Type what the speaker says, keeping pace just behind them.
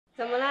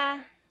怎么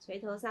啦？垂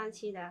头丧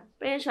气的，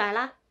被人甩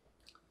了？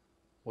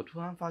我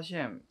突然发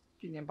现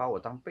碧莲把我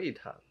当备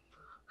胎了。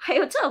还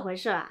有这回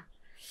事啊？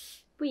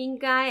不应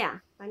该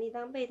呀，把你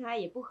当备胎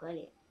也不合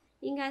理，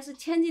应该是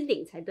千斤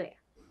顶才对啊。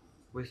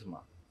为什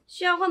么？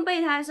需要换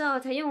备胎的时候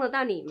才用得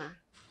到你嘛。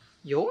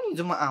有你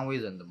这么安慰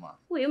人的吗？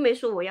我又没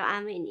说我要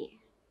安慰你，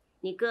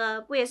你哥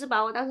不也是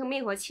把我当成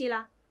灭火器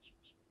了？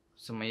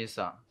什么意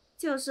思啊？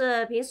就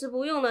是平时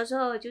不用的时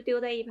候就丢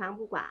在一旁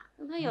不管，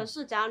等他有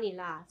事找你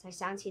了才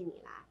想起你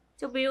来。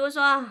就比如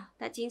说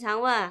他经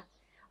常问，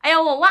哎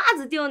呀，我袜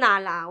子丢哪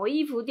了？我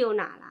衣服丢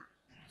哪了？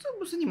这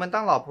不是你们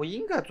当老婆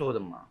应该做的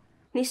吗？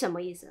你什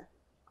么意思？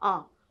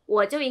哦，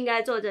我就应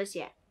该做这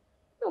些，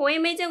那我也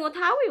没见过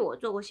他为我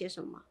做过些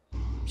什么。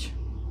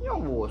要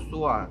我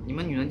说啊，你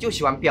们女人就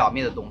喜欢表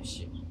面的东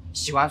西，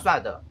喜欢帅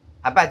的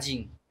还拜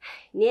金。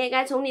你也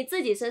该从你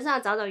自己身上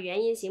找找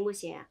原因，行不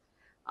行啊？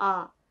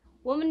哦，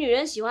我们女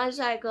人喜欢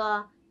帅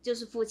哥就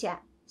是肤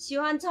浅，喜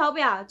欢钞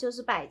票就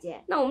是摆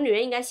件。那我们女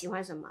人应该喜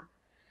欢什么？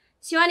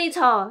喜欢你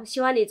丑，喜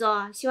欢你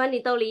作，喜欢你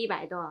兜里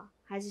100多，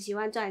还是喜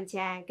欢赚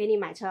钱给你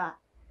买车？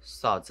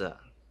嫂子，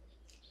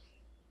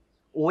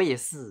我也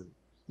是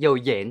有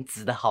颜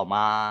值的好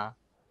吗？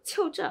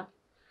就这，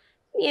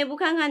你也不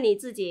看看你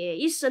自己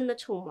一身的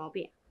臭毛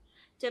病，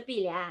这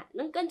碧莲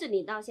能跟着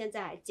你到现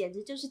在，简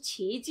直就是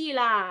奇迹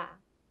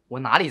啦！我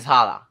哪里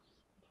差了？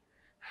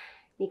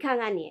你看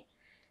看你，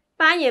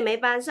班也没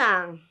班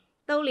上，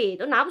兜里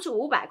都拿不出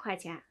500块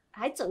钱，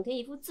还整天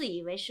一副自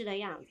以为是的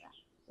样子。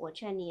我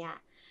劝你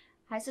啊，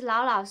还是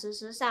老老实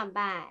实上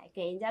班，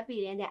给人家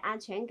碧莲点安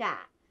全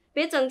感，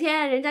别整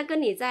天人家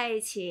跟你在一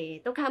起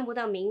都看不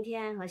到明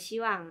天和希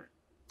望啊！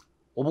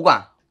我不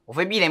管，我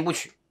非碧莲不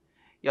娶。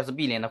要是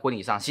碧莲的婚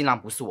礼上新郎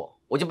不是我，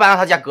我就搬到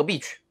他家隔壁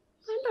去。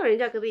搬到人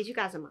家隔壁去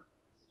干什么？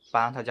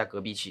搬到他家隔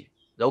壁去，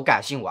柔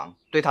改姓王，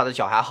对他的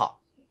小孩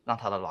好，让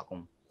他的老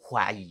公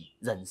怀疑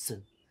人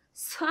生。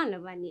算了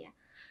吧你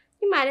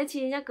买得起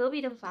人家隔壁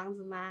的房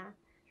子吗？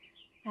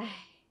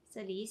哎，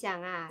这理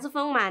想啊是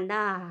丰满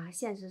的，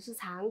现实是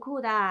残酷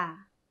的。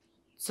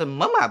怎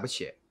么买不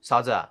起？嫂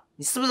子，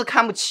你是不是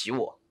看不起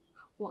我？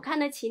我看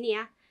得起你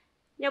啊，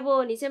要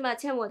不你先把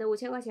欠我的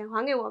5000块钱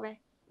还给我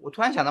呗。我突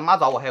然想到妈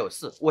找我还有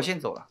事，我先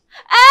走了。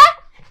哎，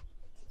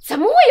怎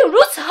么会有如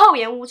此厚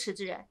颜无耻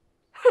之人？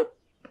哼！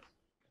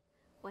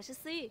我是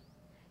思玉，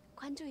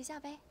关注一下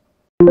呗。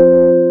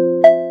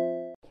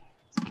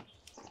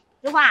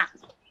如花，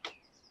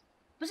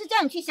不是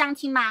叫你去相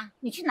亲吗？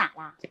你去哪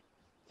了？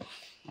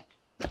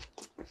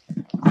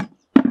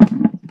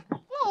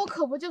那我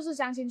可不就是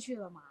相亲去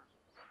了吗？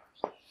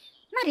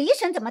那李医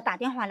生怎么打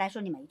电话来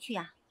说你没去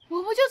啊？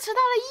我不就迟到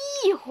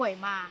了1回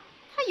吗？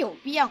他有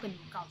必要跟你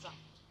们告状？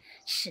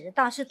迟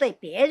到是对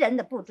别人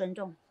的不尊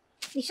重。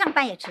你上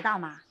班也迟到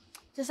吗？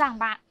这上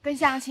班跟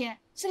相亲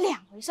是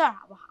2回事儿，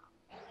好不好？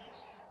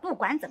不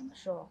管怎么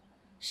说，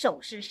守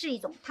时是一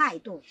种态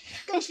度，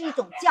更是一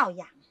种教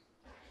养。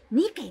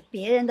你给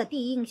别人的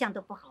第一印象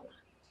都不好了，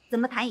怎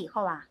么谈以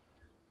后啊？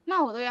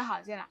那我都约好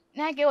见了，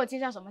你还给我介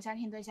绍什么相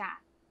亲对象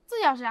啊？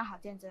这要是让好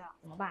见知道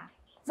怎么办？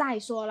再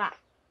说了，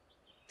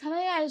谈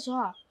恋爱的时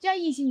候就要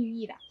一心一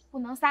意的，不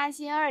能3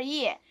心2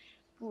意，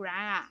不然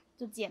啊，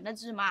就捡了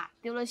芝麻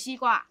丢了西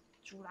瓜，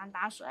竹篮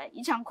打水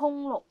一场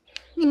空喽。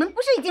你们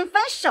不是已经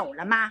分手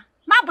了吗？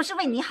妈不是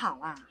为你好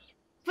啊。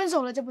分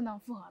手了就不能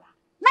复合了？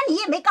那你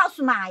也没告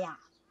诉妈呀。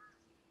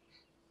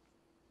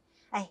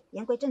哎，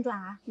言归正传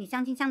啊，你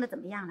相亲相的怎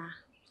么样了？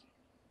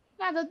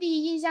那都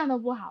第一印象都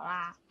不好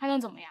啦，还能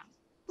怎么样？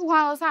不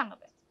欢而散了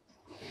呗。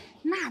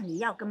那你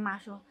要跟妈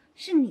说，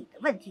是你的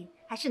问题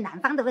还是男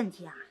方的问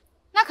题啊？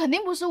那肯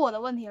定不是我的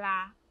问题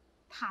啦，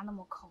他那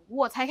么抠，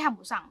我才看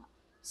不上了，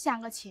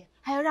相个亲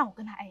还要让我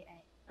跟他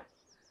AA。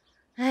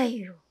哎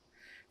呦，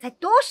才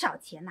多少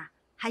钱呐，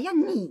还要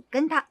你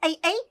跟他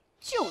AA？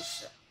 就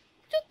是，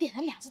就点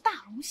了2只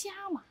大龙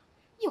虾嘛，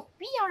有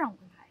必要让我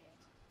跟他 AA？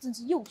 真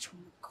是又穷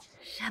又抠。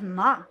什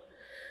么？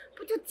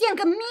不就见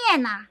个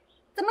面呐，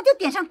怎么就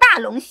点上大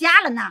龙虾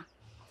了呢？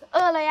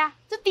饿了呀，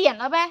就点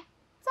了呗。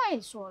再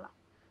说了，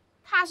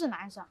他是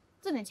男生，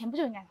这点钱不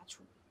就应该他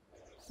出？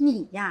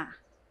你呀，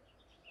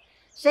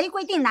谁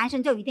规定男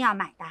生就一定要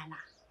买单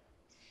啦？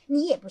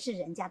你也不是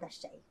人家的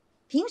谁，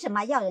凭什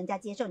么要人家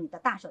接受你的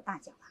大手大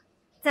脚啊？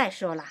再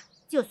说了，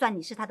就算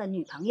你是他的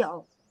女朋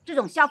友，这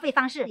种消费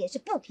方式也是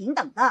不平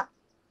等的。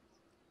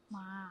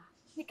妈，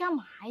你干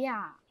嘛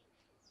呀？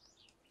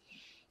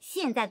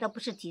现在都不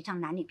是提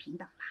倡男女平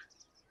等了，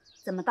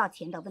怎么到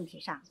钱的问题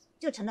上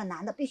就成了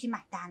男的必须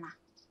买单了？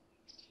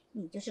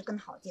你就是跟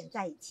郝建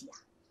在一起啊，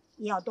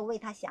也要多为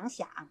他想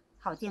想。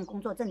郝建工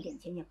作挣点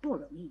钱也不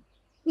容易，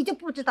你就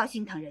不知道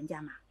心疼人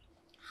家吗？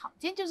郝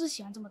建就是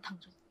喜欢这么疼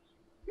着我。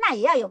那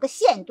也要有个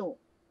限度。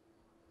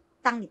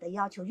当你的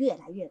要求越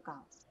来越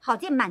高，郝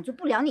建满足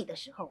不了你的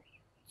时候，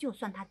就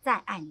算他再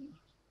爱你，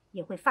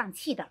也会放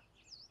弃的。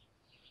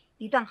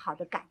一段好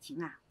的感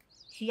情啊，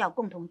需要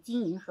共同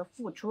经营和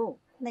付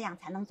出，那样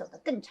才能走得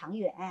更长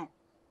远。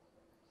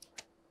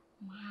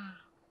妈，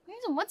你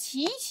怎么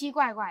奇奇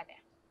怪怪的？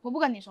我不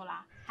跟你说了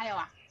啊！还有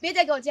啊，别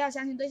再给我介绍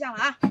相亲对象了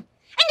啊！哎，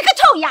你个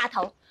臭丫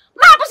头，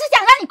妈不是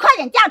想让你快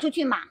点嫁出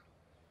去吗？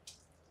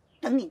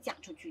等你嫁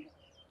出去了，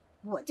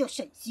我就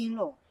省心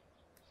喽。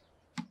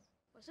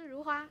我是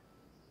如花，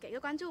给个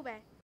关注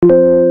呗。